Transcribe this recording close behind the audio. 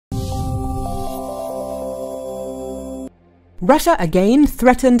Russia again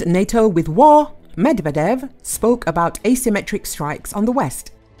threatened NATO with war. Medvedev spoke about asymmetric strikes on the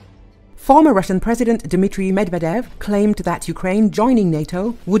West. Former Russian President Dmitry Medvedev claimed that Ukraine joining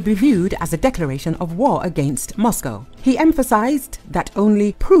NATO would be viewed as a declaration of war against Moscow. He emphasized that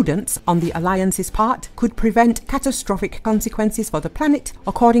only prudence on the alliance's part could prevent catastrophic consequences for the planet,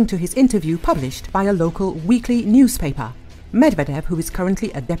 according to his interview published by a local weekly newspaper. Medvedev, who is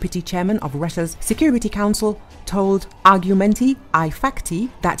currently a deputy chairman of Russia's Security Council, told Argumenti I Fakti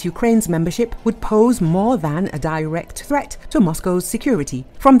that Ukraine's membership would pose more than a direct threat to Moscow's security.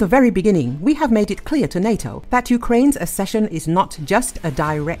 From the very beginning, we have made it clear to NATO that Ukraine's accession is not just a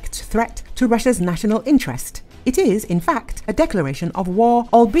direct threat to Russia's national interest. It is, in fact, a declaration of war,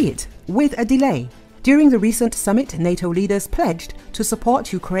 albeit with a delay. During the recent summit, NATO leaders pledged to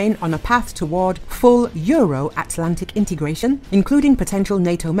support Ukraine on a path toward full Euro-Atlantic integration, including potential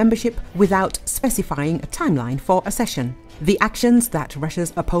NATO membership, without specifying a timeline for accession. The actions that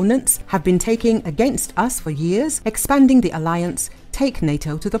Russia's opponents have been taking against us for years, expanding the alliance, take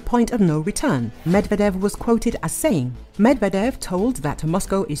NATO to the point of no return, Medvedev was quoted as saying. Medvedev told that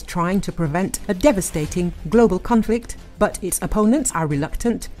Moscow is trying to prevent a devastating global conflict, but its opponents are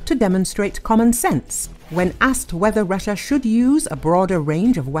reluctant to demonstrate common sense. When asked whether Russia should use a broader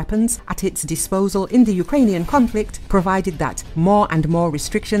range of weapons at its disposal in the Ukrainian conflict, provided that more and more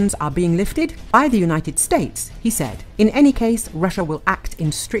restrictions are being lifted by the United States, he said, in any case, Russia will act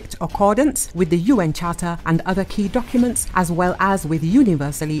in strict accordance with the UN Charter and other key documents, as well as with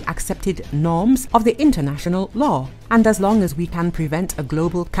universally accepted norms of the international law. And as long as we can prevent a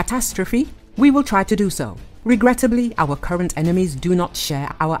global catastrophe, we will try to do so. Regrettably, our current enemies do not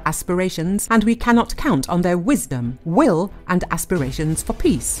share our aspirations, and we cannot count on their wisdom, will, and aspirations for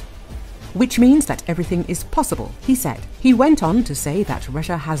peace. Which means that everything is possible, he said. He went on to say that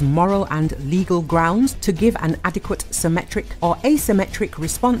Russia has moral and legal grounds to give an adequate symmetric or asymmetric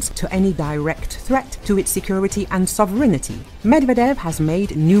response to any direct threat to its security and sovereignty. Medvedev has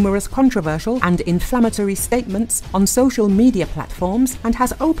made numerous controversial and inflammatory statements on social media platforms and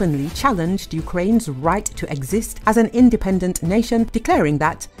has openly challenged Ukraine's right to exist as an independent nation, declaring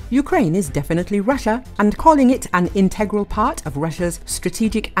that Ukraine is definitely Russia and calling it an integral part of Russia's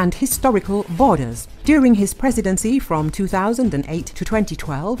strategic and historical borders. During his presidency from 2008 to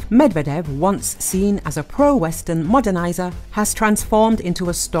 2012, Medvedev, once seen as a pro-Western modernizer, has transformed into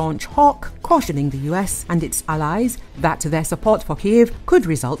a staunch hawk, cautioning the US and its allies that their support for Kiev could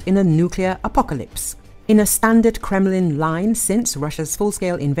result in a nuclear apocalypse. In a standard Kremlin line since Russia's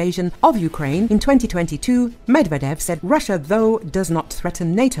full-scale invasion of Ukraine in 2022, Medvedev said Russia, though, does not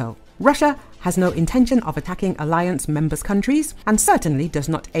threaten NATO. Russia has no intention of attacking alliance members' countries and certainly does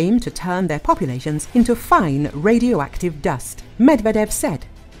not aim to turn their populations into fine radioactive dust, Medvedev said.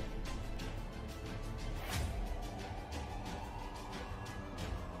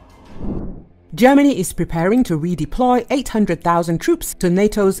 Germany is preparing to redeploy 800,000 troops to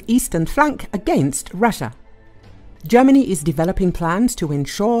NATO's eastern flank against Russia. Germany is developing plans to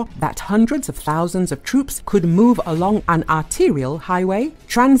ensure that hundreds of thousands of troops could move along an arterial highway,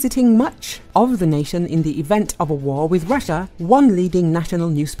 transiting much of the nation in the event of a war with Russia, one leading national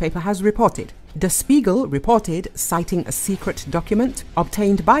newspaper has reported. Der Spiegel reported, citing a secret document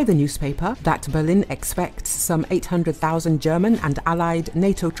obtained by the newspaper, that Berlin expects some 800,000 German and allied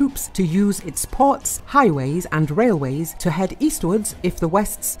NATO troops to use its ports, highways and railways to head eastwards if the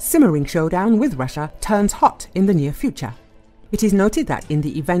West's simmering showdown with Russia turns hot in the near future. It is noted that in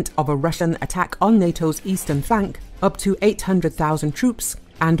the event of a Russian attack on NATO's eastern flank, up to 800,000 troops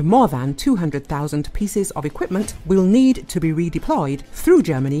and more than 200,000 pieces of equipment will need to be redeployed through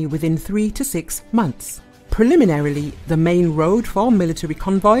Germany within 3 to 6 months. Preliminarily, the main road for military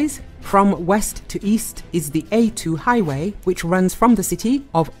convoys from west to east is the A2 highway, which runs from the city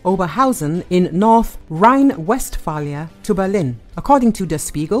of Oberhausen in North Rhine-Westphalia to Berlin. According to Der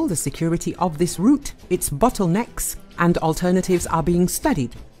Spiegel, the security of this route, its bottlenecks and alternatives are being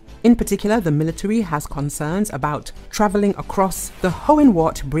studied. In particular, the military has concerns about travelling across the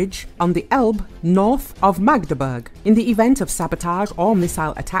Hohenwart Bridge on the Elbe north of Magdeburg. In the event of sabotage or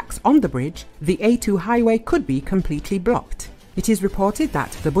missile attacks on the bridge, the A2 highway could be completely blocked. It is reported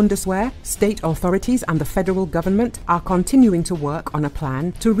that the Bundeswehr, state authorities and the federal government are continuing to work on a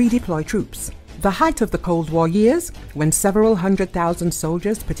plan to redeploy troops. The height of the Cold War years, when several 100,000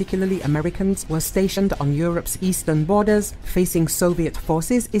 soldiers, particularly Americans, were stationed on Europe's eastern borders facing Soviet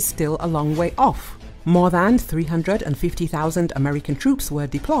forces, is still a long way off. More than 350,000 American troops were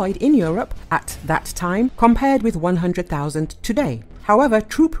deployed in Europe at that time, compared with 100,000 today. However,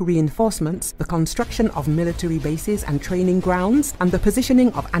 troop reinforcements, the construction of military bases and training grounds, and the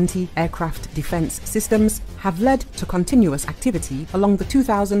positioning of anti-aircraft defense systems have led to continuous activity along the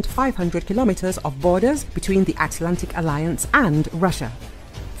 2,500 kilometers of borders between the Atlantic Alliance and Russia.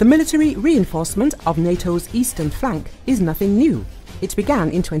 The military reinforcement of NATO's eastern flank is nothing new. It began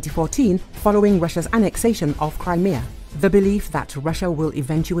in 2014 following Russia's annexation of Crimea. The belief that Russia will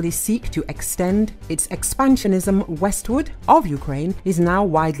eventually seek to extend its expansionism westward of Ukraine is now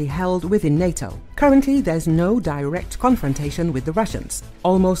widely held within NATO. Currently, there's no direct confrontation with the Russians.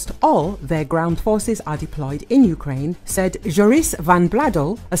 Almost all their ground forces are deployed in Ukraine, said Joris van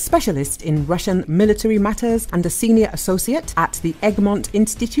Bladel, a specialist in Russian military matters and a senior associate at the Egmont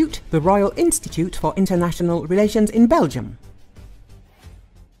Institute, the Royal Institute for International Relations in Belgium.